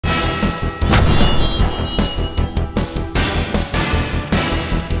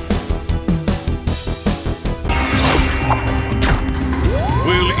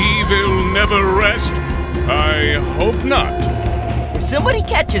I hope not. If somebody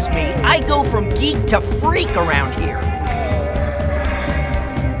catches me, I go from geek to freak around here.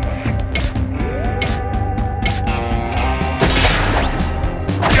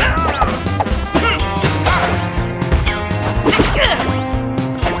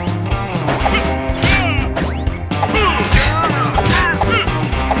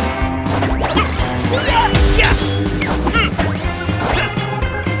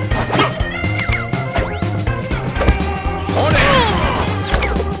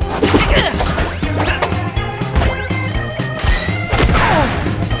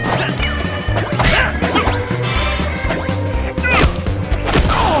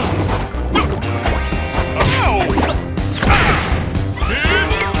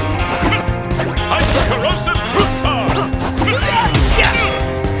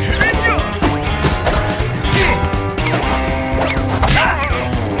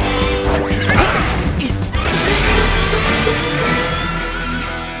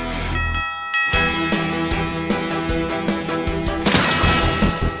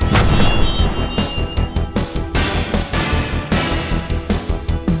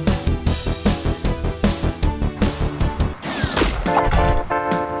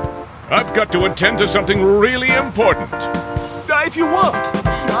 I've got to attend to something really important. If you want,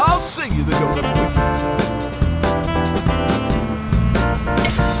 I'll sing you the golden wings.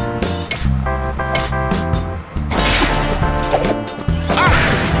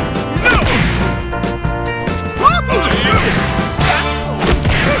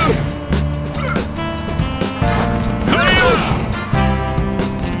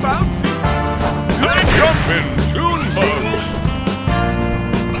 Bouncy. Jumpin' June bugs.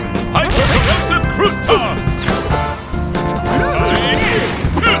 Hypercorrosive crouton.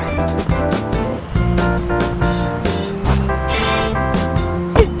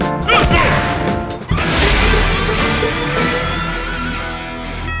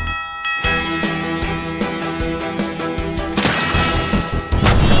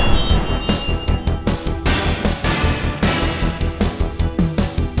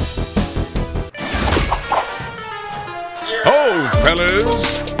 Ho, fellas!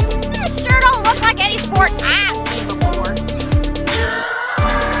 This sure don't look like any sport I've seen before.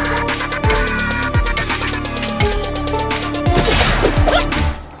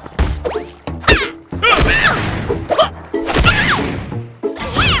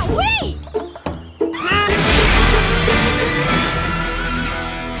 Wowee!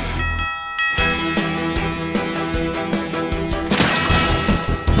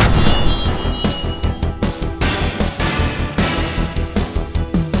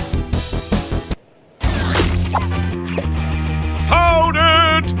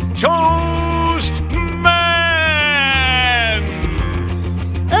 Powdered Toast Man!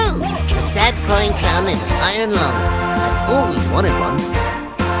 Oh, a sad crying clown in an iron lung. I've always wanted one.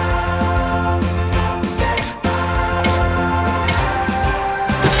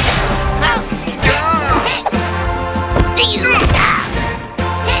 See you!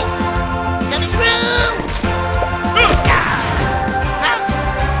 Hey! Coming through! Look out! Coming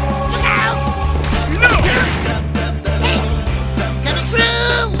through! Coming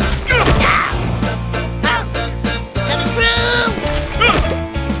through!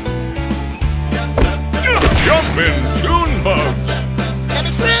 Jumpin' June bugs.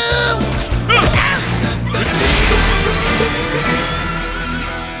 Coming through!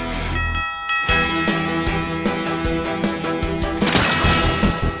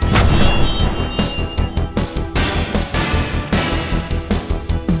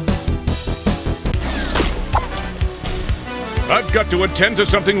 I've got to attend to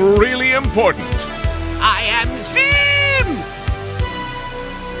something really important. I am Zim!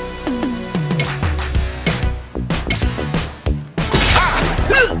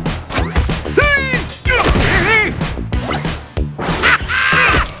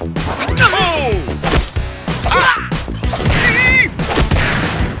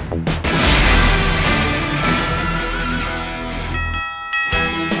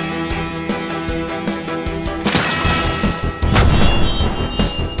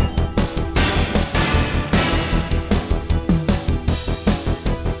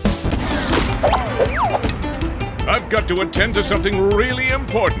 I've got to attend to something really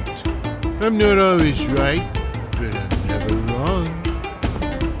important. I'm not always right, but I'm never wrong.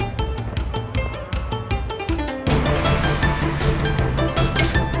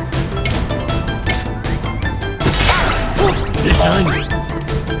 It's hungry.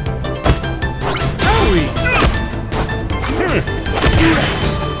 Howie!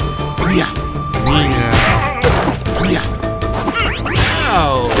 Yeah. Yeah.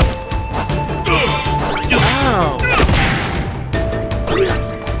 Ow! Ow!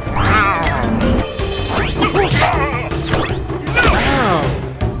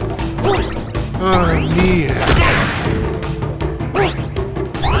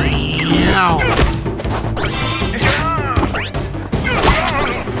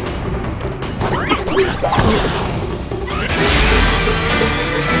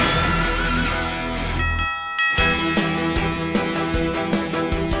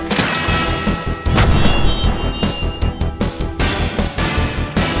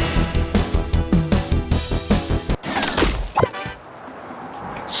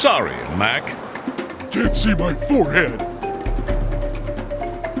 Sorry, Mac. Can't see my forehead.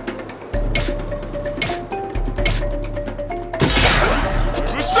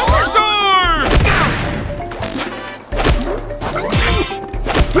 The Superstar!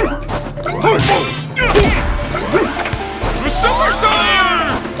 The Superstar!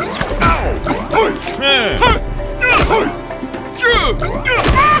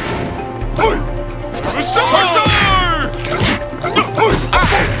 The Superstar!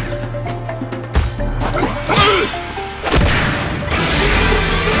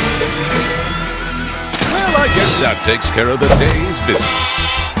 Well, I guess that takes care of the day's business.